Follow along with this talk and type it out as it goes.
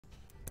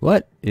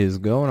What is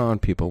going on,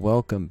 people?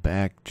 Welcome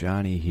back.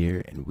 Johnny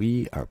here, and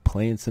we are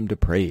playing some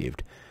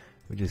Depraved.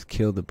 We just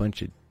killed a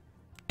bunch of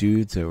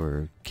dudes that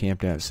were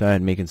camped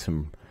outside making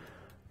some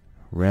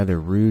rather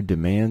rude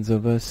demands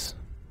of us.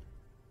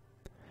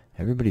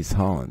 Everybody's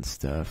hauling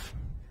stuff.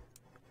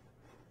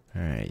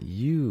 Alright,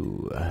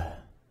 you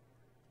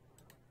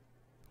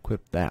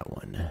equip that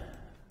one.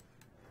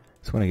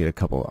 Just want to get a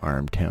couple of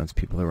armed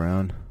townspeople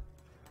around.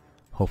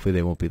 Hopefully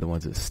they won't be the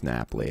ones that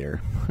snap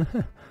later.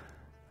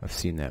 I've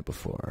seen that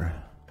before.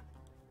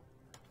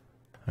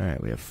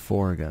 Alright, we have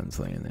 4 guns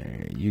laying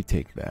there. You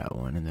take that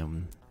one, and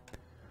then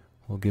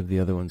we'll give the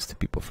other ones to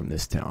people from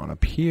this town.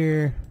 Up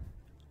here,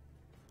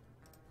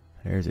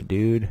 there's a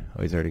dude.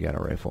 Oh, he's already got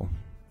a rifle.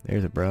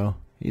 There's a bro.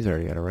 He's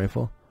already got a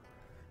rifle.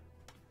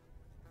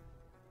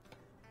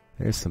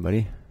 There's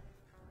somebody.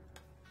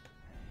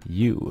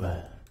 You.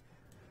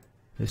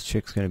 This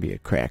chick's gonna be a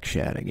crack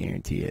shot, I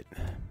guarantee it.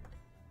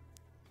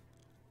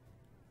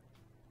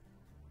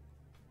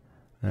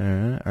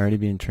 Alright, already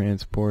being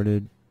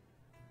transported.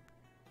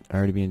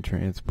 Already being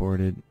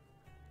transported.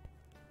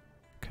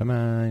 Come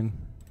on.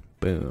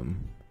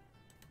 Boom.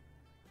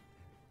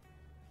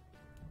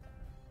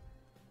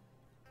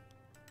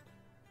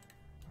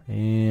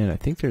 And I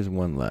think there's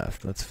one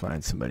left. Let's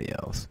find somebody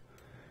else.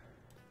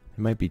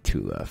 There might be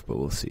 2 left, but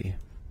we'll see.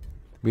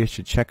 We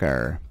should check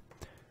our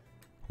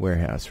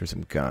warehouse for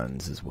some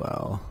guns as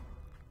well.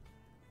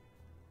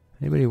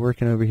 Anybody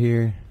working over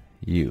here?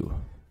 You.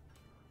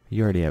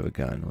 You already have a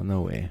gun. Well,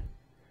 no way.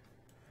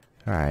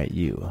 Alright,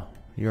 you.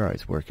 You're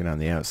always working on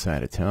the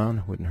outside of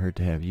town. Wouldn't hurt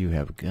to have you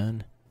have a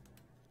gun.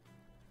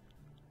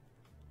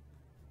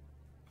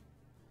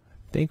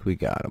 I think we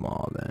got them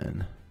all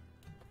then.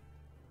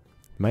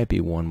 Might be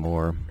one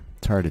more.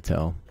 It's hard to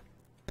tell.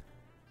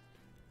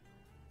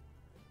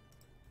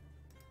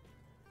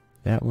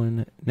 That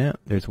one, no,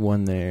 there's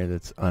one there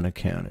that's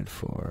unaccounted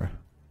for.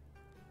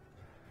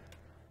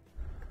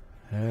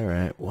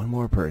 Alright, one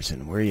more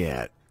person. Where you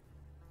at?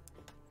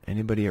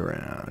 Anybody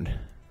around?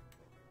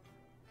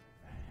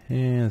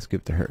 Yeah, let's give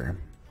it to her.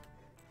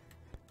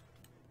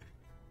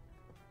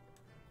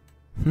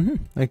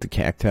 Like the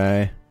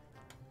cacti.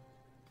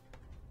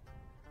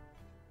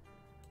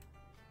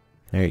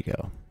 There you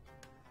go.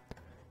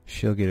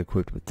 She'll get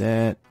equipped with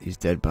that. These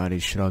dead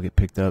bodies should all get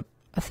picked up.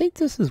 I think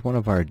this is one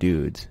of our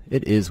dudes.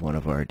 It is one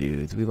of our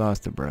dudes. We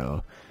lost a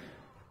bro.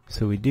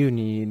 So we do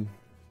need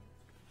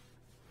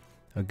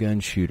a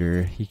gun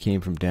shooter. He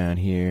came from down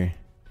here.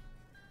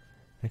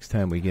 Next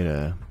time we get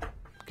a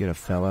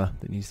fella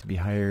that needs to be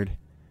hired,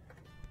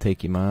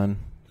 take him on.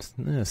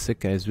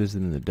 Sick guy's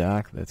visiting the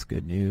dock. That's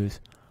good news.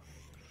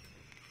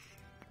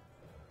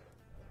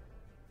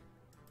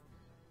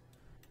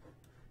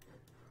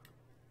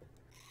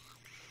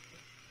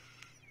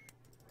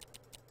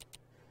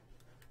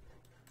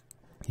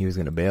 He was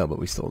gonna bail, but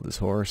we stole his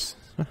horse.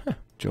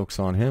 Joke's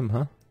on him,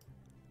 huh?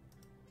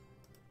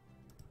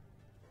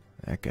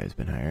 That guy's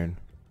been hired. I'm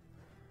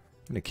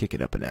gonna kick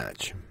it up a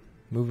notch.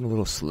 Moving a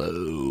little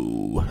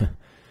slow.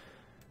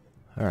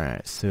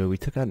 Alright, so we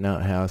took out an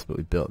outhouse, but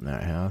we built an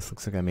outhouse.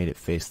 Looks like I made it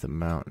face the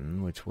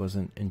mountain, which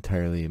wasn't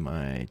entirely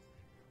my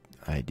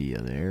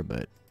idea there,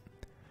 but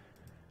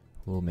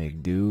we'll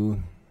make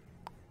do.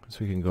 So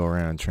we can go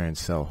around and try and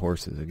sell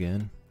horses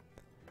again.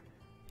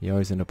 You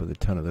always end up with a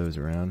ton of those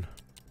around.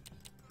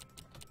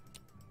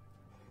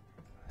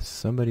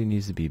 Somebody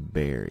needs to be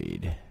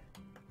buried.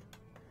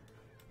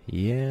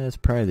 Yeah, it's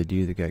probably the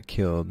dude that got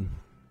killed.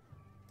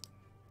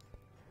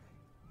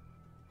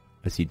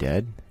 Is he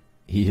dead?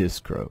 He is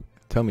croaked.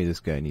 Tell me this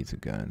guy needs a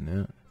gun.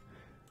 No.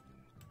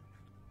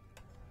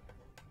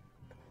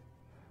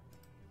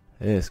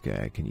 This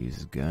guy can use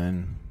his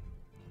gun.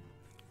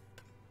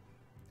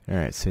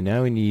 Alright, so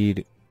now we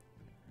need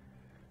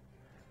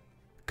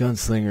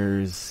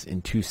gunslingers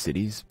in 2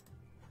 cities.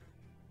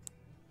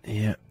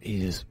 Yeah,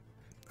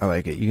 I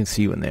like it. You can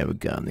see when they have a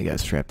gun, they got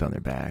strapped on their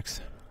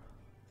backs.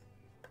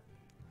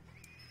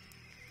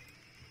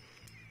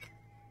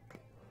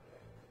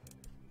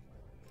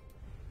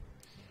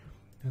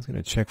 I was going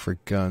to check for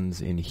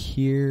guns in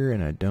here,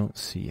 and I don't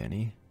see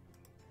any.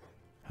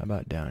 How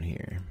about down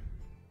here?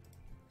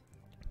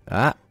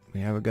 Ah,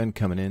 we have a gun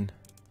coming in.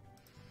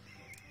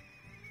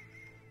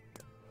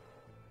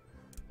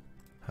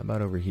 How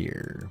about over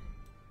here?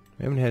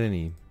 We haven't had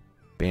any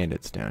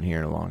bandits down here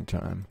in a long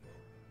time.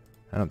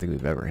 I don't think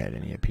we've ever had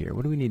any up here.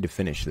 What do we need to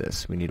finish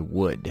this? We need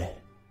wood.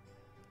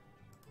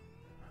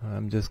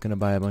 I'm just going to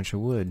buy a bunch of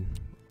wood.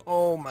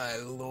 Oh my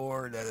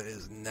lord, that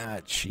is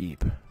not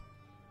cheap.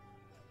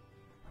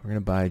 We're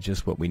going to buy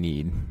just what we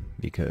need,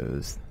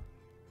 because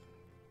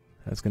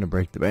that's going to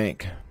break the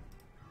bank.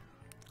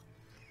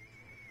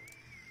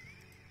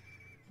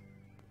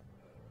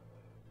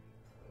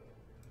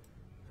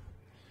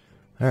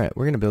 Alright,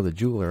 we're going to build a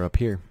jeweler up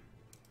here.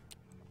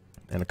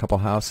 And a couple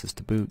houses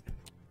to boot.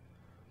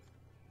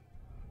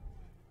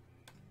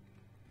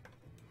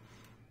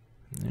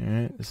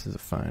 Alright, this is a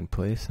fine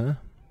place, huh?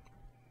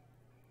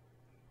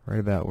 Right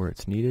about where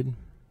it's needed.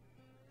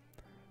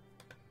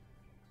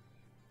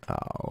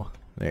 Oh,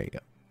 there you go.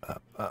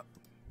 Up, up.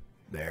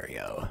 There we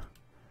go.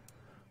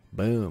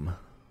 Boom.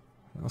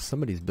 Well,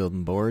 somebody's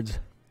building boards.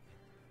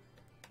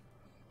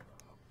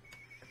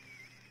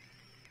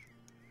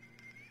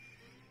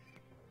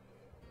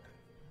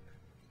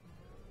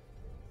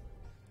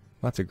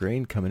 Lots of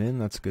grain coming in.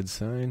 That's a good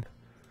sign.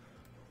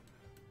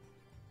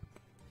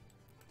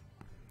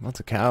 Lots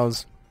of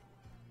cows.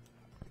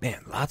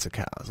 Man, lots of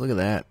cows. Look at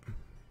that.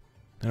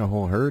 And a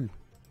whole herd.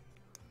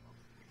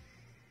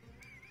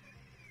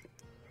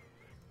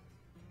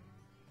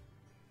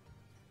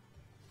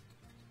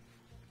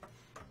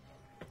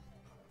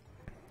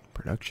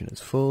 Production is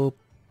full.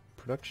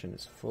 Production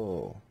is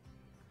full.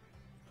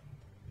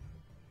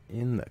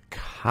 In the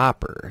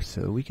copper.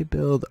 So we could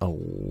build a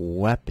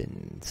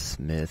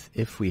weaponsmith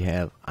if we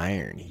have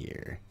iron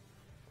here.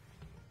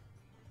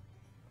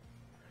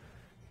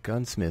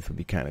 Gunsmith would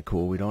be kind of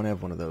cool. We don't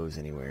have one of those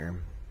anywhere.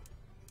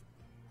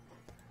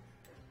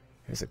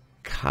 There's a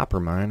copper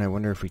mine. I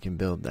wonder if we can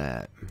build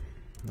that.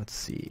 Let's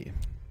see.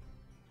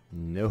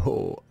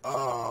 No.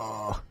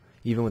 Oh.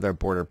 Even with our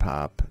border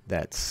pop,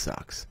 that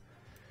sucks.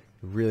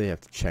 You really have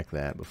to check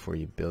that before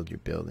you build your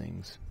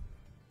buildings.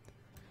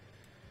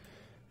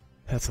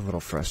 That's a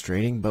little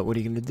frustrating, but what are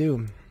you going to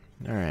do?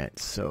 Alright,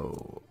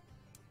 so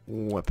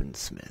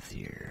weaponsmith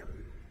here.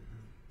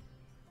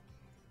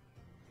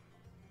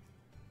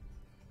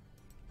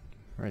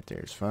 Right there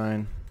is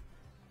fine.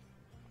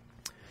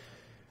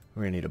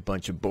 We're going to need a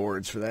bunch of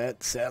boards for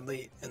that,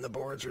 sadly, and the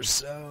boards are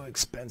so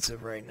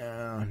expensive right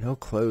now. No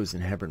clothes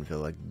in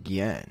Hebronville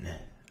again.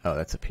 Oh,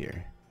 that's up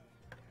here.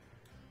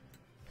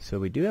 So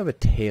we do have a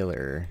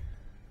tailor.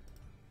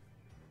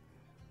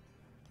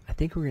 I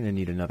think we're going to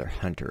need another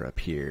hunter up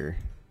here.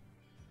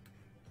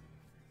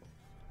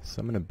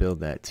 So I'm going to build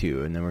that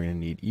too, and then we're going to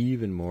need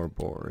even more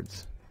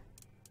boards.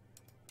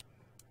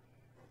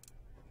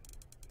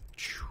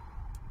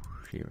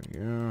 Here we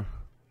go. I'm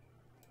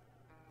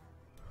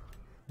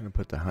going to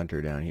put the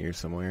hunter down here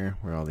somewhere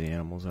where all the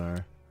animals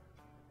are.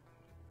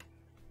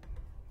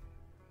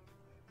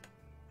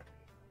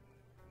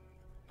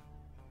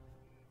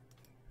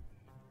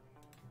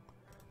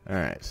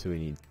 Alright, so we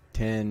need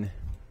 10.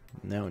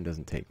 And that one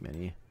doesn't take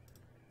many.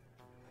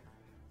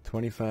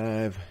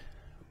 25.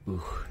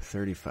 Ooh,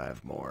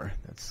 35 more.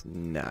 That's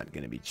not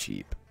going to be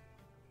cheap.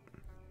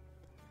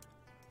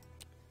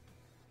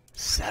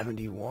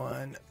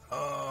 71.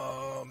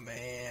 Oh,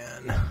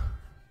 man.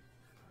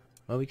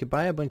 Well, we could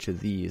buy a bunch of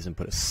these and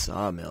put a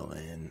sawmill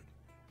in.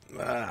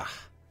 Ah.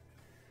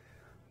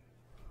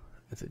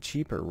 It's a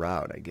cheaper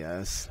route, I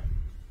guess.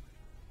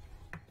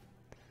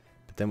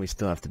 But then we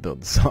still have to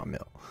build the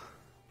sawmill.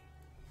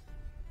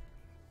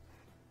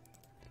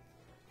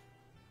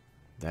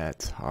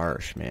 That's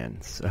harsh,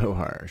 man. So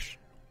harsh.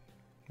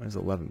 There's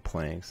 11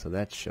 planks, so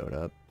that showed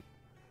up.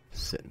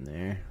 Sitting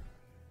there.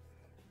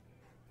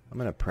 I'm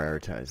going to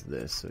prioritize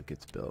this so it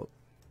gets built.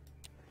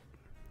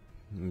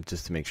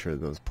 Just to make sure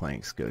those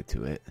planks go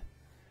to it.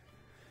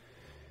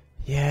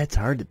 Yeah, it's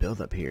hard to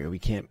build up here. We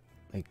can't,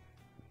 like,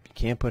 you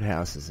can't put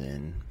houses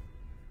in.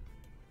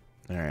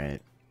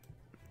 Alright.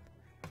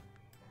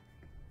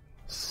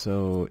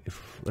 So,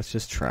 let's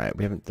just try it.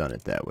 We haven't done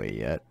it that way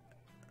yet.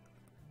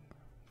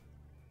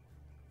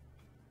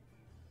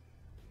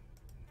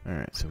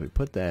 Alright, so we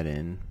put that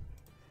in.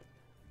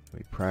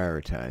 We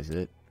prioritize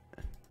it.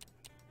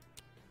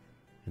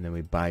 And then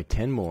we buy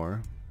 10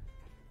 more.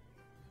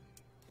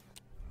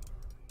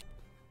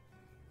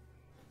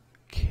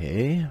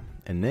 Okay.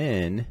 And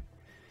then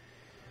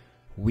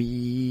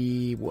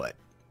we what?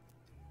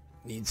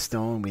 Need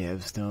stone. We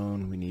have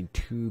stone. We need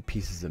 2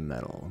 pieces of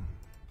metal.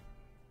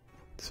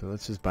 So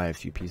let's just buy a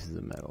few pieces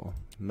of metal.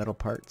 Metal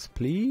parts,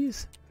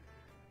 please.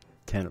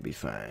 10 will be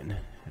fine.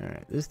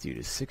 Alright, this dude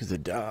is sick as a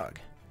dog.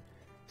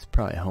 He's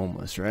probably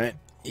homeless, right?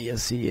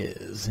 Yes, he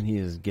is. And he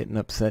is getting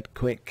upset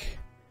quick.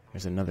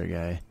 There's another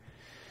guy.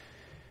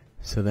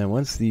 So then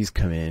once these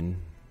come in,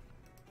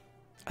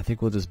 I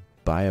think we'll just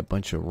buy a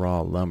bunch of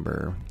raw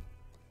lumber.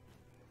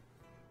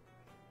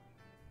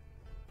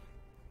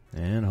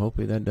 And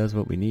hopefully that does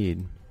what we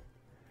need.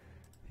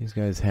 These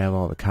guys have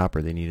all the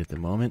copper they need at the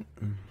moment.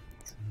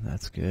 So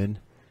that's good.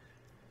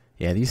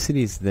 Yeah, these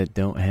cities that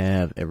don't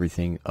have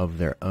everything of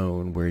their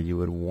own where you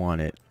would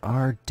want it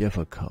are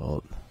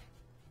difficult.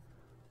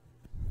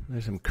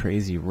 There's some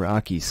crazy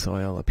rocky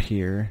soil up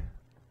here.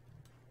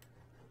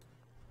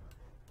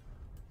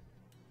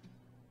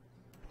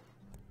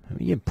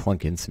 We can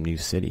plunk in some new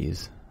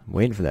cities. I'm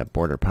waiting for that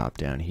border pop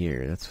down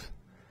here. That's.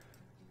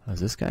 Oh, is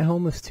this guy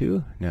homeless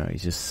too? No,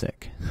 he's just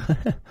sick.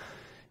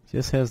 He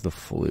just has the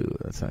flu.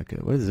 That's not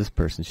good. What is this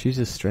person? She's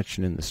just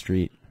stretching in the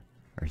street.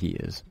 Or he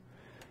is.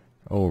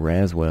 Oh,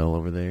 Raswell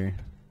over there.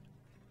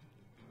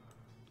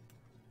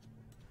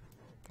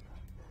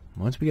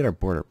 Once we get our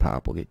border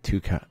pop, we'll get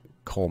 2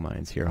 coal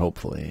mines here,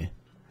 hopefully.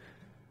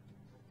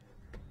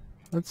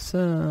 Let's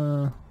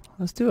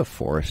do a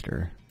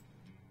forester.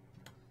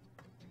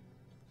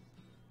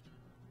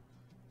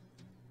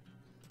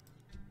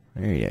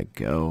 There you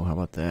go. How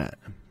about that?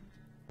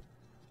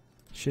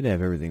 Should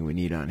have everything we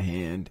need on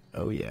hand.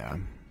 Oh, yeah.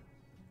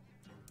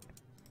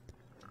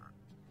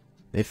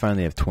 They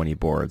finally have 20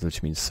 boards,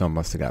 which means some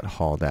must have got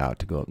hauled out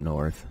to go up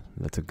north.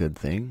 That's a good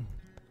thing.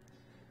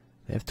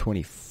 They have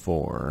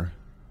 24.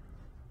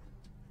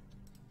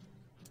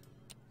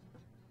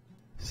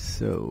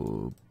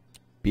 So,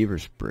 Beaver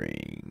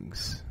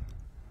Springs.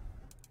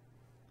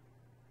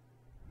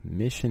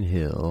 Mission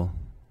Hill.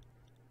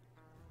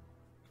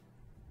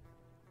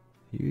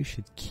 You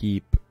should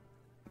keep,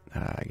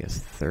 I guess,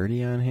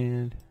 30 on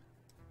hand.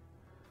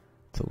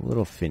 It's a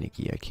little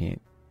finicky. I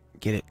can't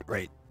get it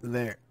right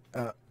there.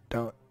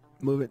 Don't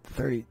move it.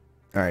 30.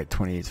 Alright,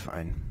 28 is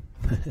fine.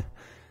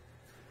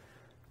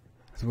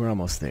 So we're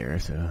almost there.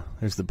 So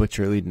there's the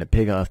butcher leading a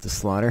pig off to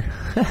slaughter.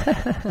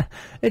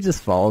 It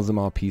just follows them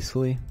all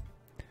peacefully.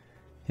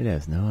 It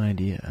has no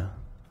idea.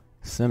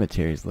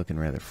 Cemetery's looking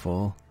rather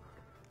full.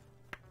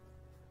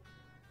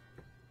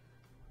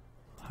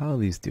 How are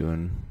these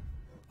doing?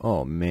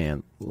 Oh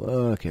man,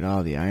 look at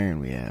all the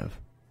iron we have.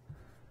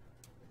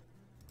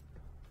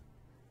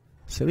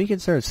 So we can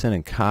start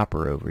sending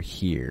copper over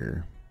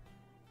here.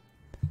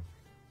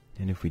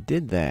 And if we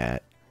did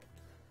that,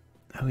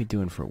 how are we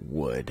doing for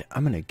wood?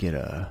 I'm gonna get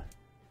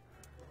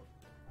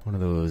one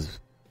of those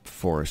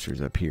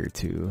foresters up here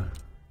too.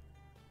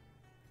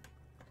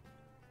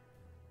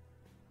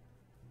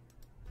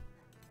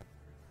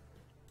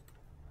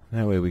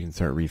 That way we can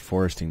start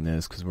reforesting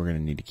this, because we're gonna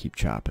need to keep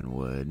chopping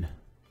wood.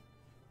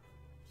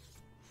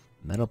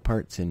 Metal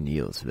parts in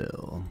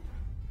Neilsville.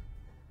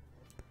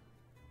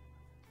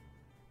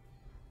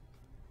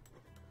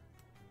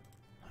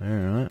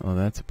 Alright, well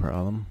that's a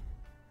problem.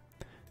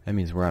 That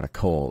means we're out of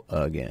coal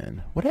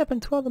again. What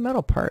happened to all the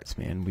metal parts,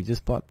 man? We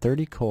just bought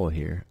 30 coal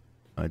here.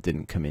 Oh, it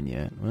didn't come in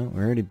yet. Well,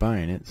 we're already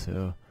buying it,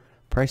 so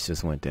price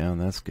just went down.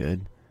 That's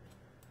good.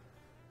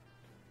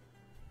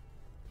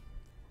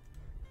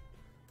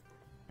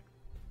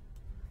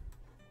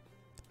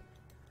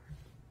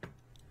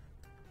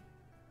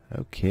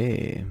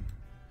 Okay.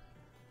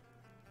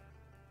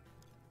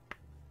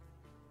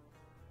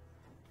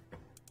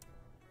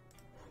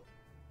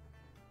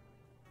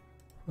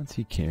 What's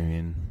he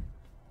carrying?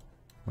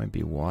 Might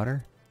be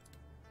water?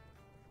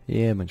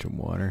 Yeah, a bunch of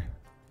water.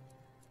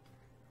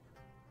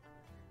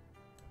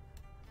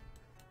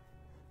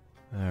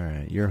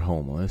 Alright, you're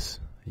homeless.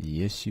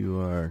 Yes,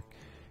 you are.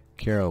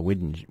 Carol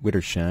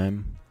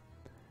Wittersheim.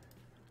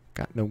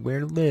 Got nowhere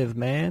to live,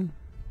 man.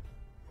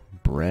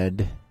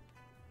 Bread.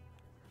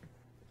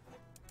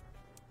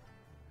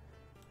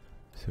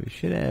 So we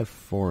should have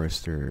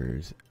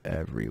foresters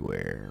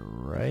everywhere,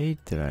 right?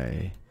 Did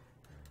I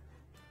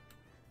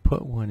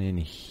put one in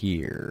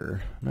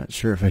here? I'm not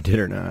sure if I did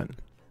or not.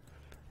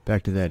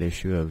 Back to that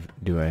issue of,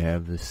 do I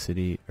have this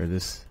city or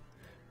this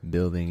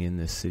building in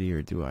this city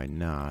or do I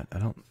not? I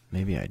don't,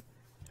 maybe I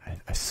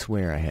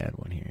swear I had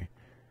one here.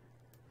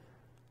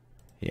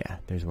 Yeah,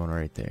 there's one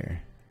right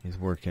there. He's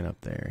working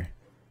up there.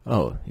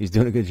 Oh, he's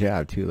doing a good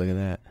job too, look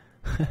at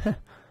that.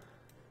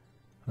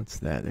 What's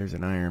that? There's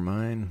an iron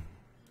mine.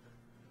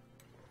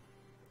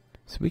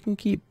 So we can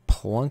keep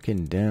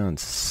plunking down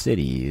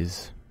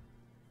cities.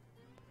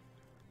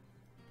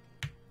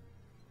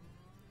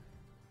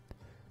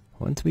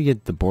 Once we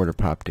get the border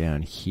pop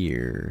down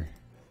here,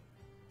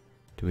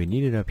 do we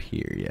need it up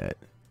here yet?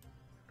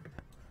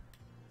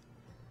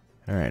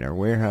 Alright, our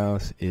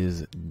warehouse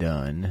is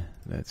done.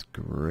 That's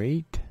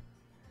great.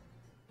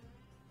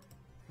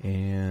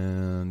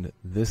 And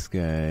this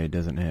guy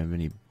doesn't have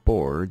any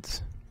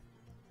boards.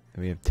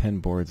 We have 10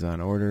 boards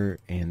on order,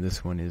 and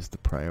this one is the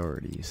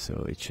priority,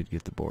 so it should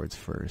get the boards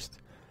first.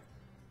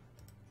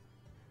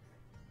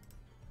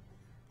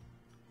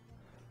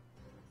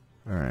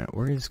 Alright,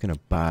 we're just going to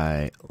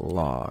buy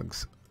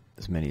logs,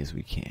 as many as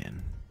we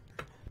can.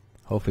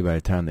 Hopefully by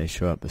the time they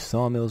show up, the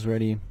sawmill's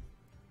ready.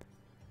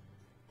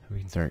 We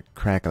can start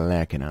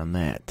crack-a-lacking on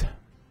that.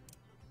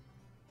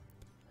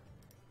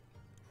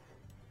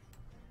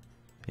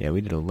 Yeah,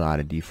 we did a lot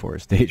of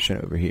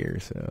deforestation over here,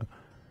 so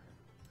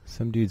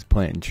some dudes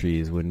planting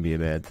trees wouldn't be a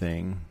bad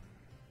thing.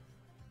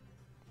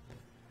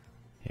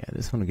 Yeah,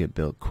 this one will get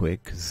built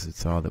quick because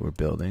it's all that we're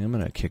building. I'm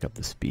going to kick up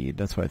the speed.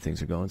 That's why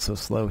things are going so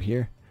slow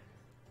here.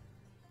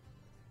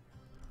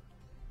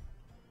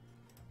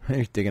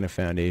 They're digging a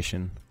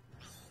foundation.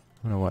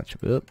 I'm going to watch.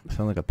 Oop,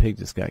 sound like a pig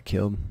just got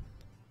killed.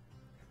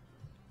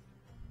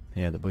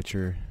 Yeah, the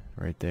butcher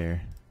right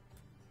there.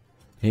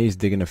 He's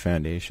digging a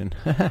foundation.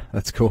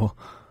 That's cool.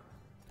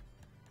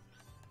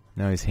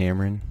 Now he's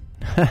hammering.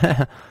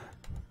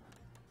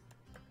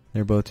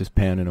 They're both just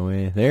pounding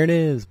away. There it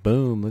is.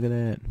 Boom. Look at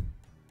that.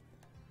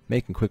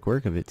 Making quick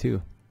work of it,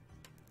 too.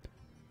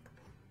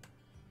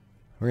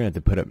 We're going to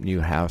have to put up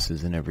new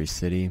houses in every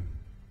city.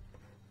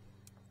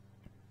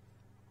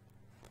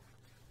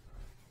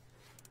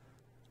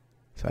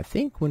 So I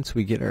think once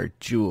we get our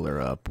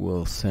jeweler up,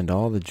 we'll send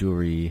all the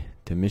jewelry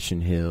to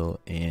Mission Hill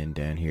and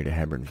down here to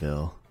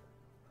Hebronville.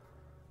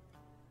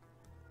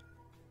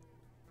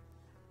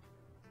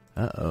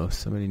 Uh-oh.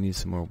 Somebody needs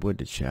some more wood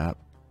to chop.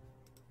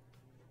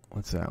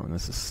 What's that one?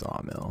 This is a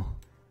sawmill.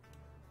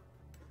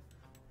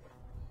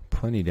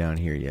 Plenty down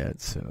here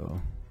yet,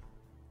 so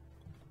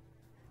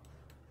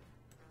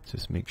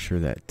just make sure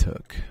that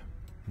took.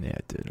 Yeah,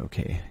 it did.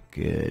 Okay,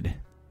 good.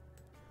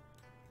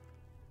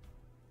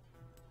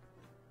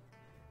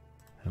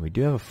 And we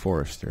do have a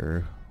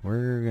forester.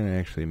 We're going to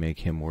actually make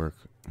him work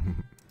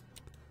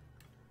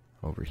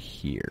over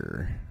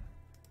here.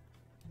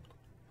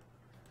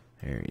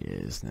 There he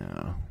is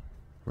now.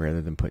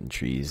 Rather than putting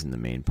trees in the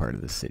main part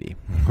of the city.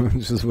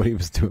 Which is what he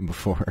was doing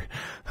before.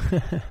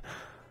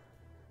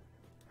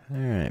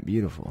 Alright,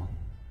 beautiful.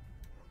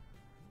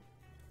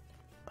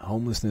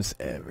 Homelessness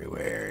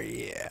everywhere,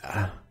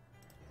 yeah.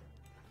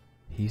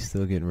 He's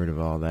still getting rid of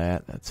all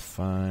that. That's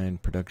fine.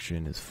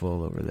 Production is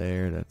full over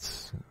there.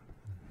 That's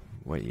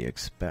what you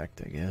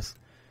expect, I guess.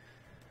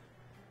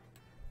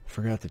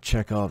 Forgot to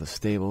check all the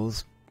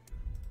stables.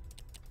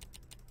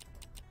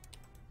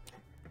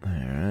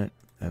 Alright,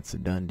 that's a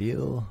done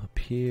deal. Up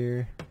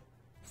here,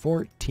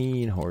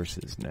 14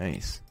 horses.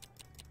 Nice.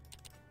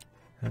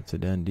 That's a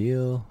done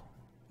deal.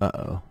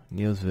 Uh-oh,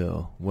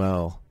 Neilsville.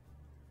 Well,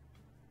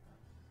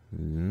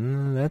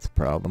 that's a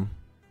problem.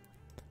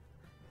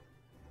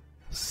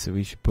 So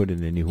we should put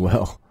in a new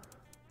well.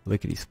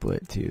 Lickety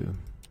split too.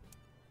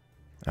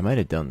 I might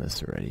have done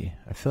this already.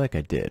 I feel like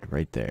I did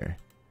right there.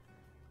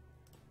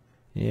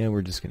 Yeah,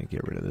 we're just gonna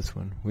get rid of this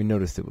one. We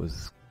noticed it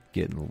was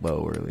getting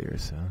low earlier,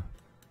 so.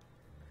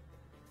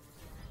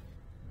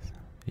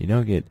 You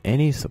don't get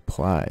any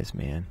supplies,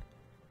 man.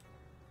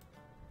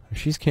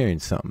 She's carrying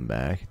something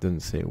back. It doesn't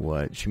say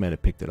what. She might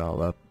have picked it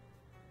all up.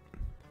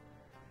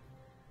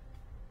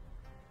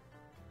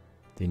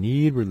 They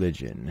need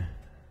religion.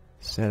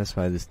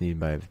 Satisfy this need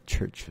by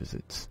church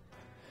visits.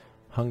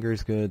 Hunger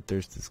is good,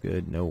 thirst is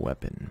good, no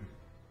weapon.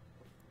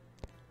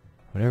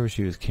 Whatever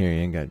she was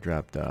carrying got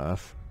dropped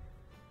off.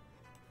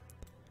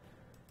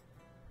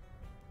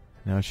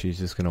 Now she's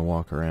just going to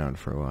walk around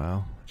for a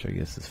while, which I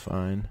guess is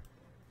fine.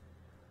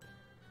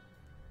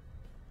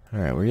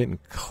 Alright, we're getting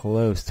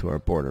close to our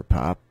border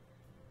pop.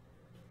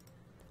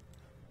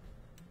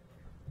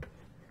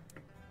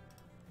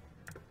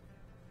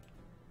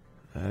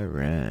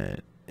 Alright.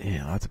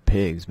 Yeah, lots of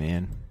pigs,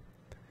 man.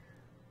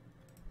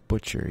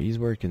 Butcher, he's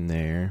working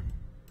there.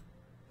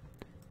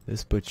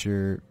 This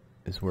butcher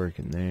is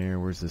working there.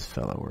 Where's this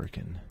fella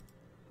working?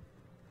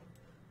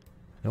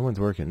 No one's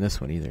working this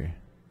one either.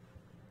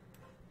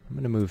 I'm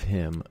going to move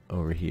him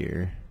over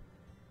here.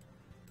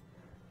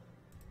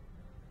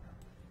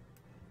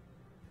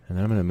 And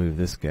then I'm going to move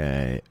this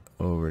guy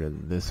over to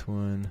this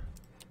one.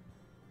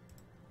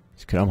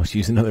 Just could almost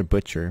use another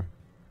butcher.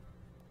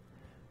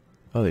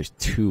 Oh, there's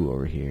two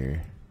over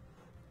here.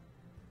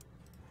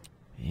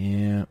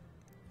 Yeah.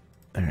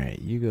 Alright,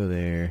 you go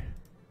there.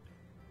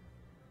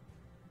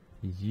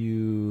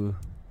 You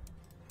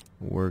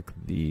work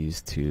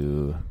these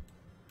two.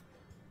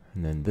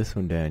 And then this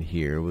one down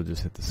here, we'll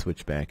just have to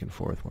switch back and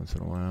forth once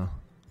in a while.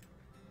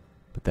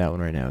 But that one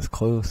right now is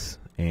close,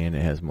 and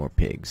it has more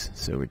pigs,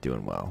 so we're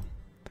doing well.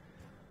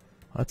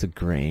 Lots of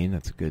grain,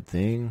 that's a good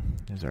thing.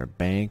 There's our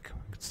bank.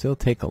 We could still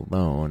take a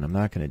loan. I'm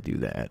not going to do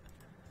that.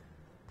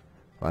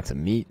 Lots of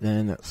meat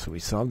then, so we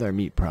solved our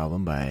meat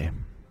problem by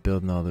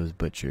building all those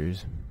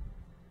butchers.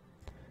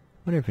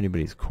 Wonder if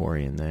anybody's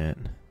quarrying that.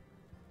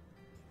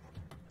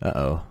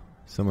 Uh-oh.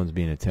 Someone's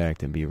being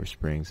attacked in Beaver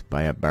Springs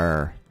by a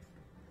bear.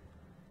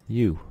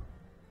 You.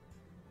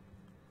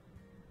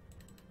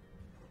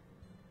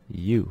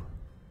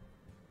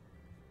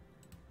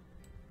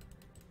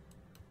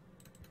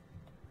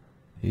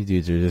 These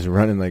dudes are just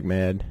running like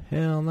mad.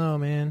 Hell no,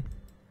 man.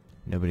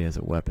 Nobody has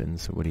a weapon,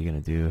 so what are you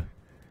gonna do?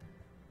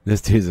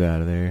 This dude's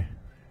out of there.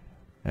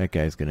 That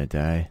guy's gonna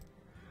die.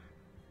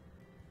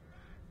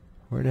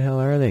 Where the hell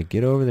are they?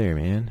 Get over there,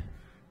 man.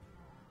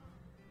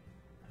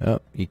 Oh,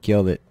 he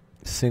killed it.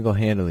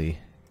 Single-handedly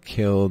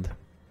killed.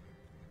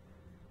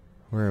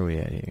 Where are we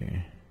at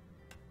here?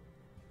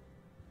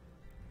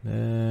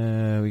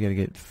 We gotta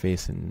get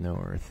facing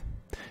north.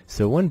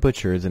 So one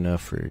butcher is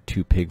enough for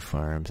 2 pig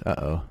farms.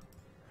 Uh-oh.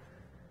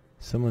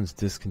 Someone's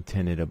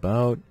discontented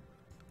about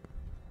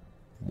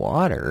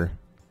water.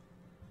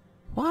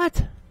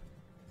 What?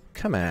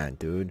 Come on,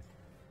 dude.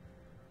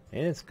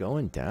 And it's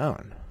going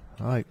down.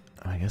 I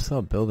guess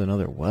I'll build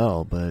another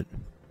well, but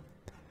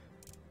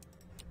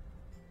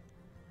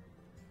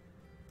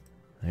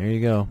there you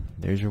go.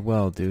 There's your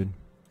well, dude.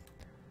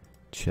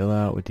 Chill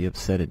out with the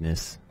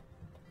upsettedness.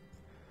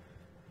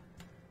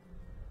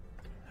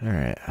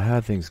 Alright, how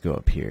do things go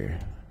up here?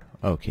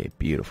 Okay,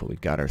 beautiful. We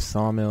got our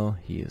sawmill.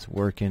 He is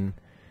working.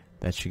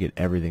 That should get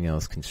everything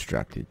else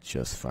constructed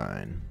just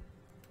fine.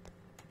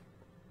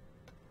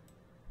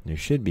 There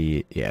should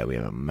be, yeah, we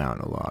have a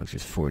mountain of logs.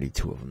 There's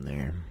 42 of them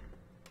there.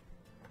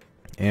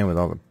 And with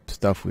all the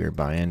stuff we are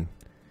buying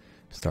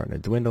starting to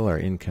dwindle, our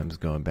income's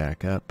going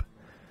back up.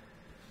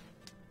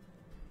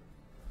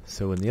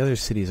 So when the other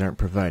cities aren't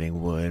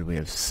providing wood, we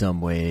have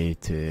some way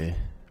to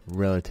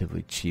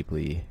relatively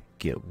cheaply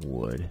get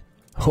wood.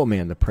 Oh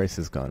man, the price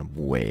has gone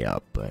way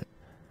up, but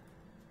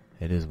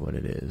it is what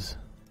it is.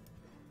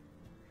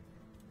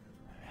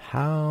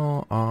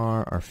 How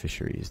are our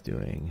fisheries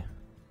doing?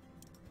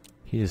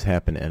 He just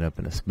happened to end up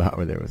in a spot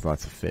where there was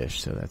lots of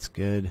fish, so that's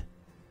good.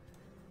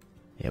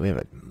 Yeah, we have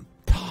a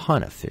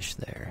ton of fish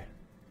there.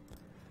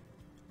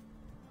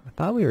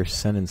 I thought we were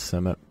sending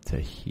some up to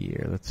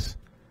here. Let's...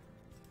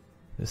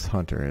 This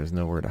hunter has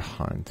nowhere to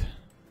hunt.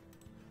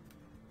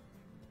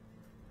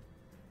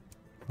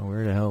 Oh,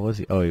 where the hell was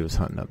he? Oh, he was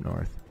hunting up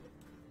north.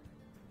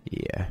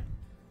 Yeah.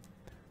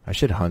 I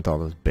should hunt all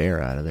those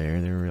bear out of there.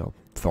 They're a real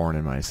thorn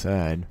in my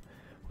side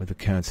with the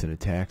constant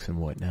attacks and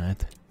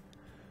whatnot.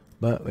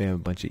 But we have a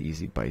bunch of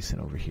easy bison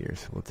over here,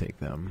 so we'll take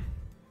them.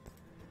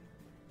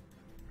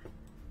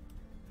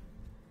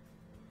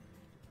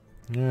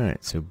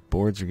 Alright, so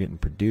boards are getting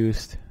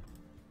produced.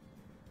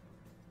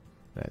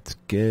 That's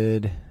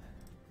good.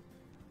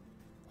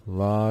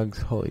 Logs,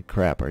 holy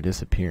crap, are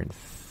disappearing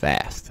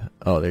fast.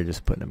 Oh, they're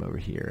just putting them over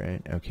here,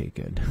 right? Okay,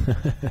 good.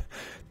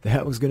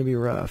 That was going to be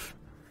rough.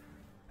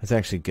 That's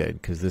actually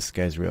good, because this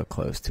guy's real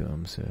close to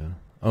him, so...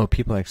 Oh,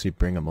 people actually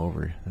bring them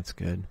over. That's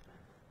good.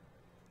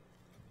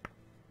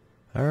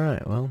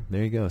 Alright, well,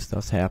 there you go.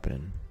 Stuff's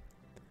happening.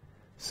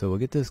 So we'll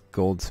get this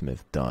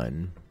goldsmith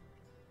done.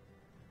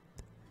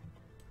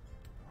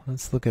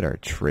 Let's look at our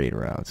trade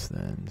routes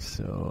then.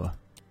 So...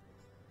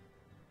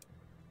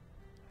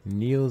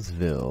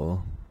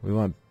 Neilsville. We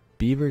want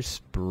Beaver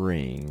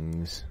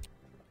Springs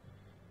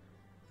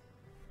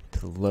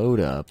to load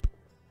up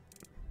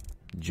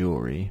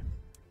jewelry.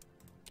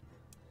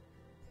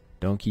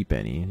 Don't keep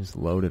any, just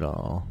load it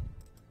all.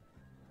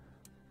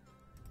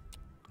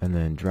 And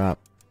then drop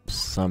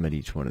some at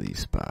each one of these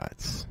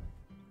spots.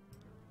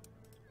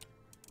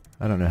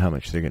 I don't know how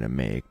much they're going to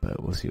make,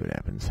 but we'll see what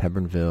happens.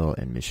 Hebronville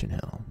and Mission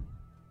Hill.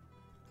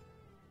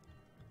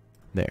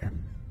 There.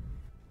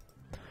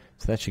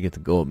 So that should get the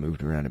gold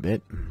moved around a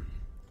bit.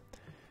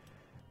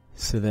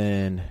 So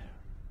then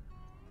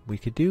we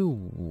could do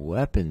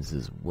weapons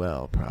as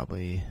well,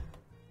 probably.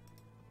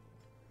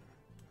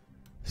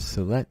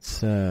 So let's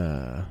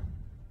so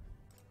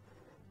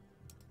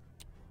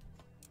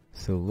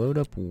load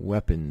up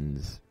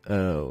weapons.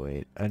 Oh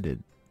wait, I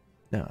did.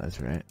 No,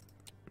 that's right.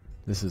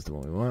 This is the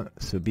one we want.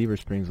 So Beaver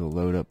Springs will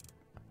load up.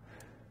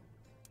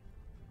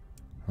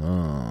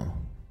 Oh.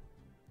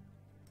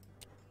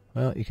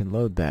 Well, you can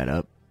load that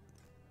up.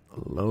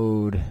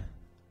 Load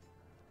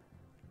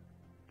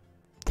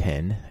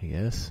 10, I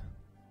guess.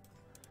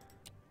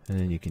 And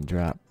then you can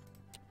drop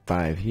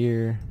 5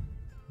 here.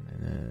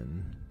 And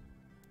then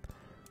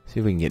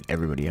see if we can get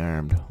everybody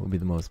armed. We'll be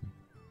the most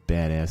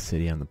badass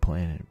city on the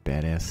planet.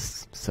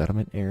 Badass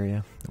settlement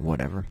area.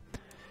 Whatever.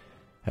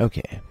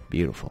 Okay,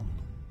 beautiful.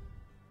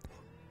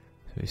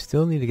 So we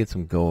still need to get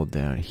some gold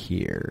down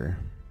here.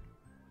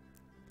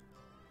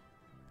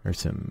 Or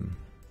some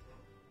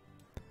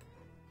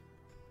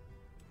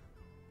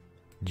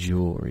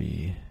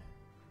jewelry.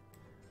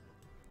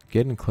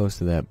 Getting close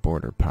to that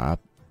border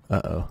pop.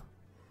 Uh-oh.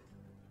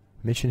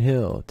 Mission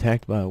Hill,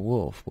 attacked by a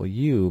wolf. Well,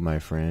 you, my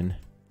friend,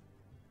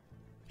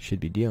 should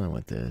be dealing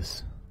with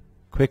this.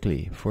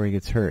 Quickly, before he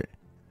gets hurt.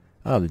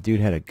 Oh, the dude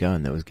had a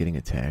gun that was getting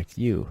attacked.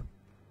 You.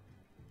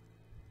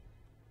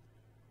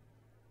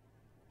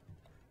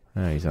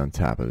 Oh, he's on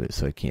top of it,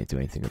 so I can't do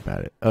anything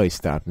about it. Oh, he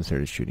stopped and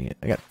started shooting it.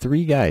 I got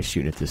 3 guys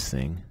shooting at this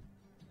thing.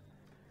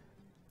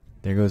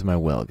 There goes my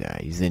well guy.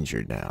 He's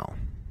injured now.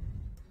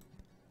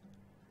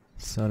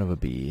 Son of a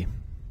bee.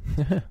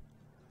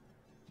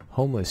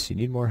 Homeless, you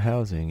need more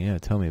housing. Yeah,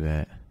 tell me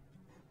that.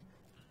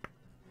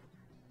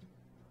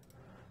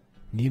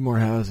 Need more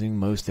housing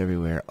most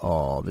everywhere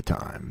all the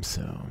time,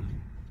 so...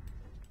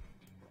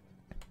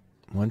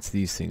 Once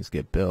these things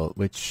get built,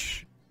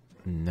 which...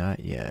 Not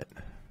yet.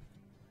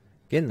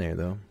 Getting there,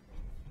 though.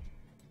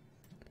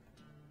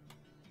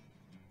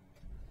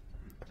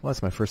 Well,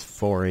 that's my first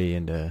foray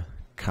into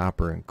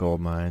copper and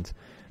gold mines.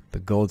 The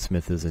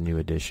goldsmith is a new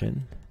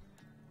addition.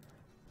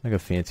 Like a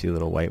fancy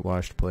little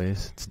whitewashed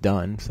place. It's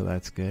done, so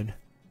that's good.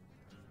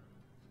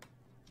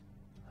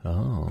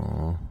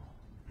 Oh.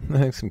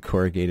 Like some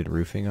corrugated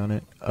roofing on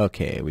it.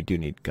 Okay, we do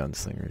need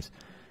gunslingers.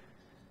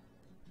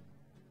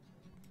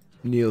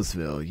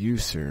 Neilsville, you,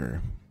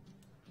 sir,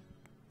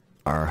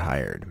 are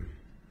hired.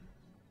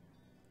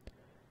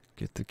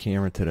 Get the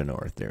camera to the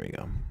north. There we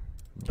go.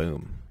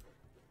 Boom.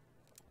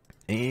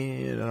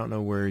 And I don't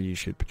know where you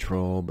should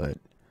patrol, but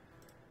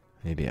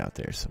maybe out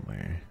there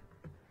somewhere.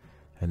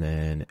 And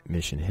then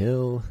Mission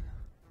Hill.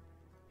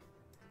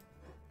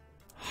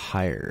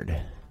 Hired.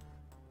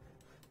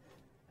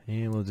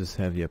 And we'll just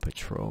have you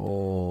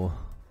patrol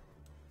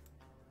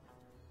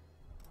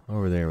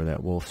over there where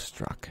that wolf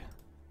struck.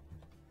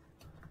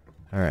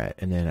 Alright,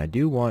 and then I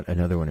do want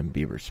another one in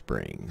Beaver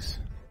Springs.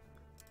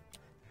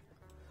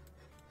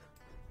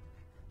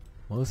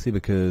 Mostly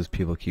because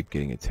people keep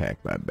getting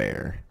attacked by a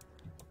bear.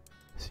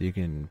 So you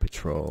can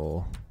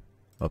patrol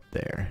up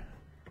there.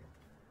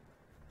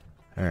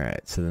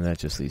 Alright, so then that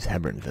just leaves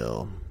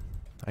Hebronville.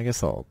 I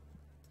guess I'll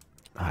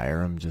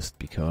hire them just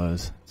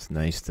because. It's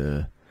nice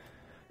to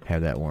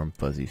have that warm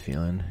fuzzy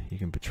feeling. You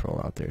can patrol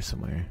out there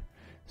somewhere.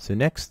 So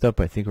next up,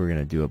 I think we're going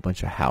to do a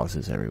bunch of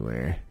houses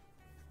everywhere.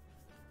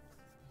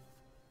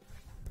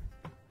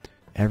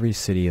 Every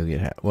city will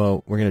get...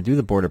 well, we're going to do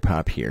the border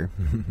pop here.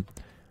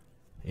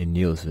 In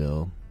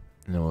Neilsville.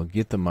 And then we'll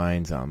get the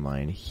mines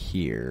online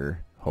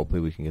here.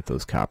 Hopefully we can get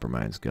those copper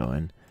mines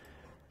going.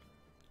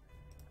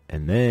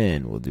 And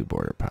then we'll do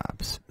border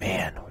pops.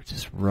 Man, we're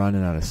just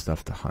running out of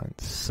stuff to hunt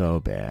so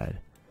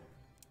bad.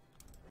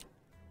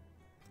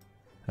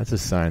 That's a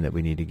sign that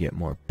we need to get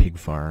more pig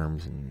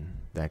farms and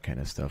that kind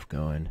of stuff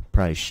going.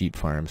 Probably sheep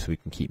farms so we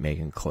can keep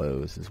making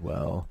clothes as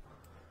well.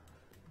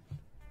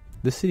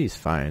 This city's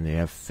fine. They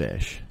have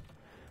fish.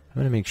 I'm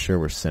going to make sure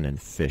we're sending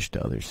fish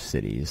to other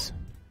cities.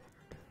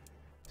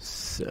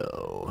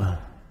 So,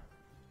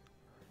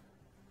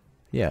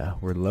 yeah,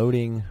 we're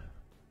loading.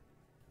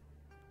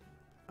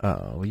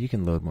 Oh, well, you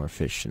can load more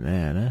fish than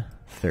that, huh?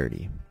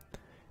 30.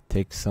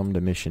 Take some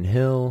to Mission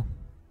Hill.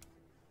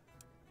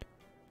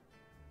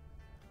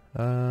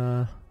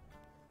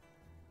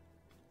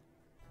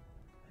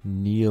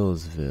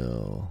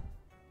 Neilsville.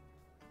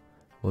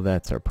 Well,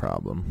 that's our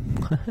problem.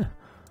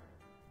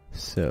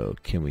 So,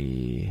 can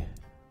we...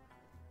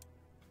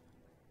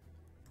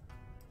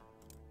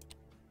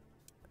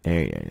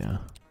 There you go.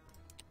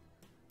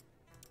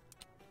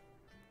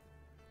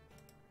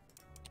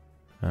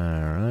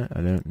 Alright,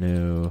 I don't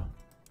know.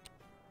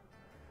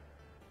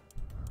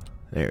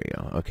 There we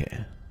go,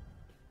 okay.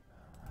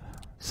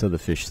 So the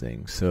fish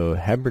thing. So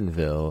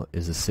Hebronville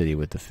is a city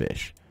with the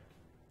fish.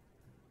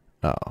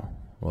 Oh,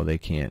 well they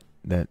can't,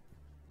 that,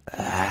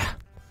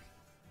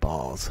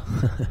 balls.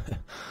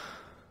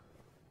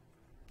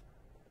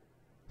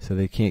 So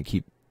they can't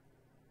keep,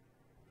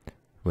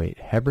 wait,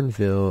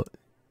 Hebronville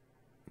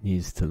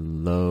needs to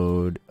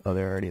load, oh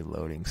they're already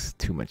loading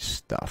too much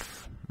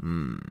stuff.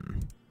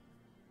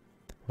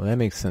 Well, that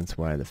makes sense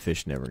why the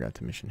fish never got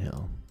to Mission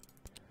Hill.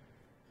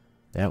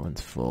 That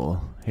one's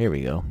full. Here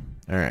we go.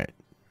 Alright.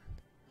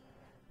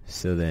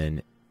 So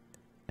then,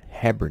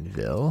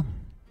 Hebronville,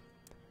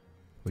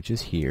 which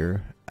is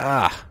here.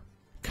 Ah!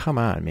 Come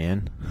on,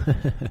 man.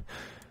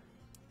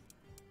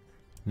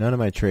 None of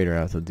my trader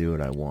routes will do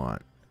what I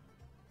want.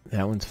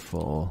 That one's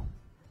full.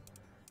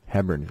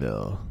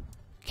 Hebronville.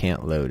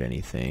 Can't load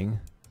anything.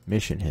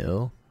 Mission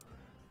Hill.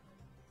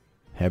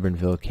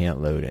 Hebronville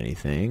can't load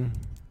anything.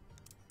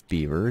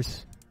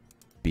 Beavers.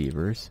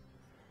 Beavers.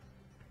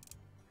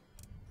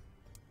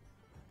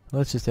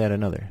 Let's just add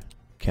another.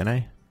 Can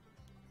I?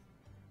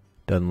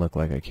 Doesn't look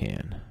like I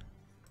can.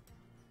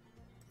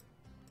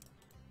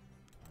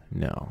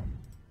 No.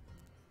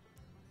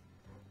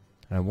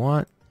 I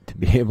want to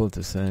be able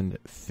to send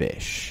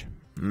fish.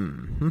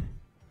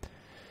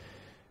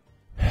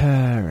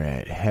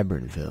 Alright,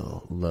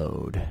 Hebronville,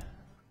 load.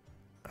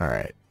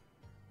 Alright.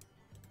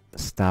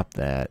 Stop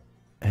that.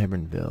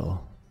 Hebronville.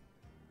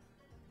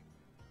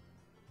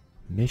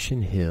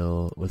 Mission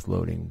Hill was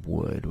loading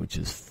wood, which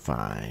is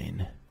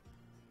fine.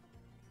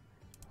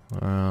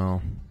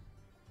 Well,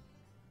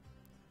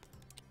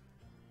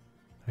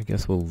 I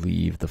guess we'll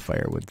leave the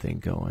firewood thing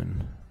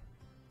going.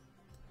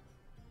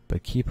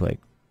 But keep like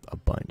a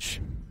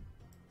bunch.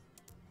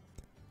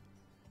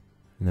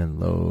 And then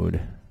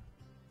load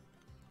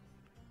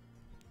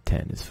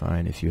 10 is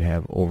fine if you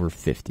have over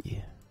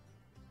 50.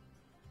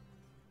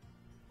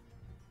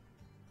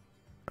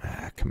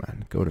 Come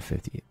on, go to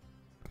 50.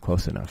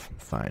 Close enough.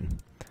 Fine.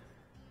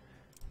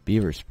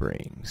 Beaver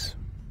Springs.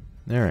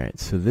 Alright,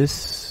 so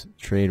this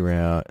trade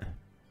route,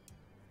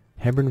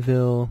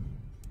 Hebronville,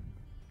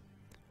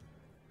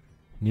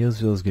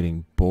 Neilsville's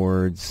getting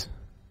boards.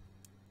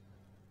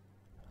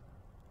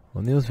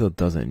 Well, Neilsville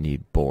doesn't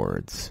need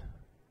boards.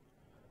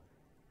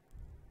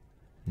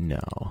 No,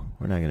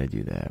 we're not going to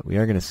do that. We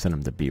are going to send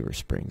them to Beaver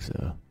Springs,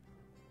 though.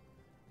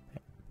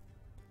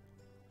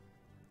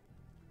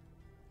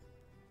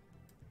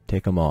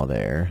 Take them all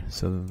there.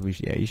 So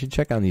yeah, you should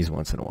check on these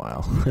once in a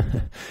while.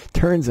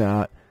 Turns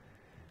out,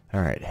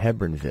 all right,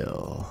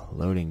 Hebronville,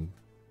 loading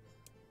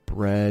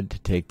bread to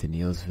take to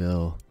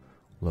Neilsville,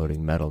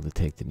 loading metal to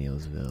take to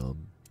Neilsville.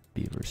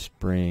 Beaver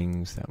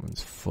Springs, that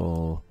one's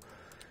full.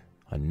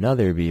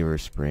 Another Beaver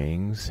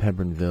Springs.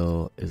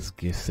 Hebronville is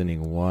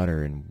sending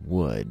water and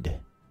wood.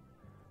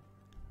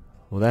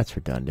 Well, that's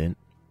redundant.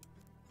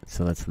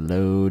 So let's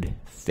load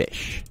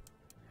fish.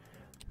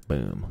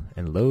 Boom.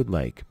 And load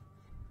like,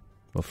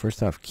 well,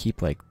 first off,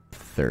 keep like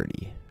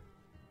 30.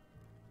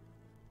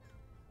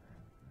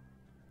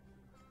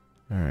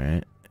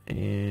 Alright.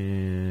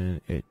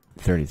 And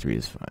 33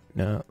 is fine.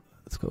 No,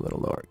 let's go a little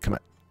lower. Come on.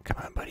 Come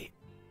on, buddy.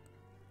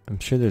 I'm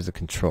sure there's a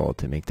control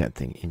to make that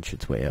thing inch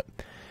its way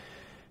up.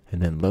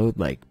 And then load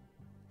like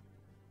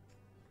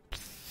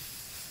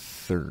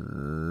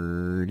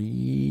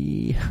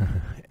 30.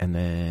 And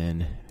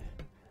then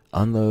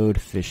unload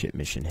fish at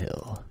Mission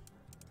Hill.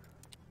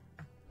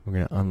 We're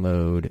going to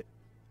unload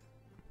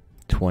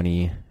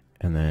 20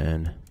 and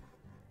then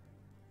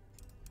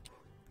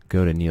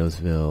go to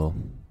Neilsville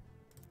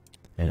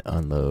and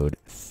unload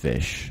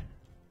fish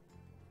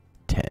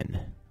 10.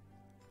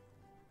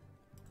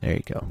 There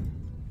you go.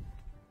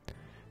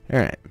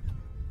 Alright.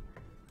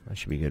 That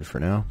should be good for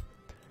now.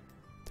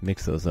 To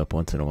mix those up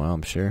once in a while,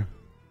 I'm sure.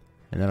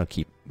 And that'll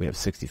keep, we have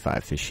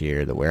 65 fish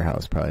here. The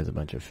warehouse probably has a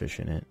bunch of fish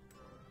in it.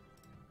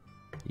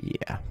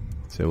 Yeah.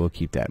 So we'll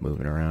keep that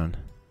moving around.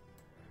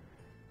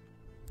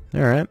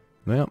 Alright.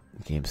 Well,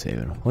 game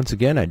saving. Once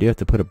again, I do have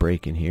to put a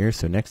break in here.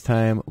 So next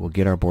time, we'll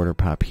get our border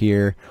pop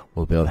here.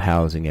 We'll build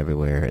housing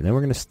everywhere. And then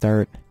we're going to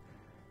start...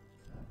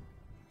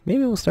 Maybe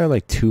we'll start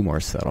like 2 more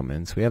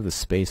settlements. We have the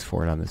space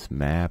for it on this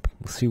map.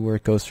 We'll see where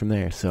it goes from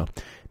there. So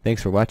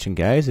thanks for watching,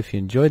 guys. If you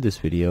enjoyed this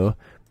video,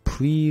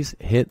 please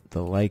hit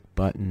the like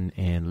button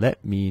and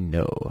let me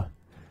know.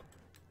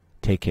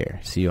 Take care.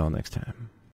 See you all next time.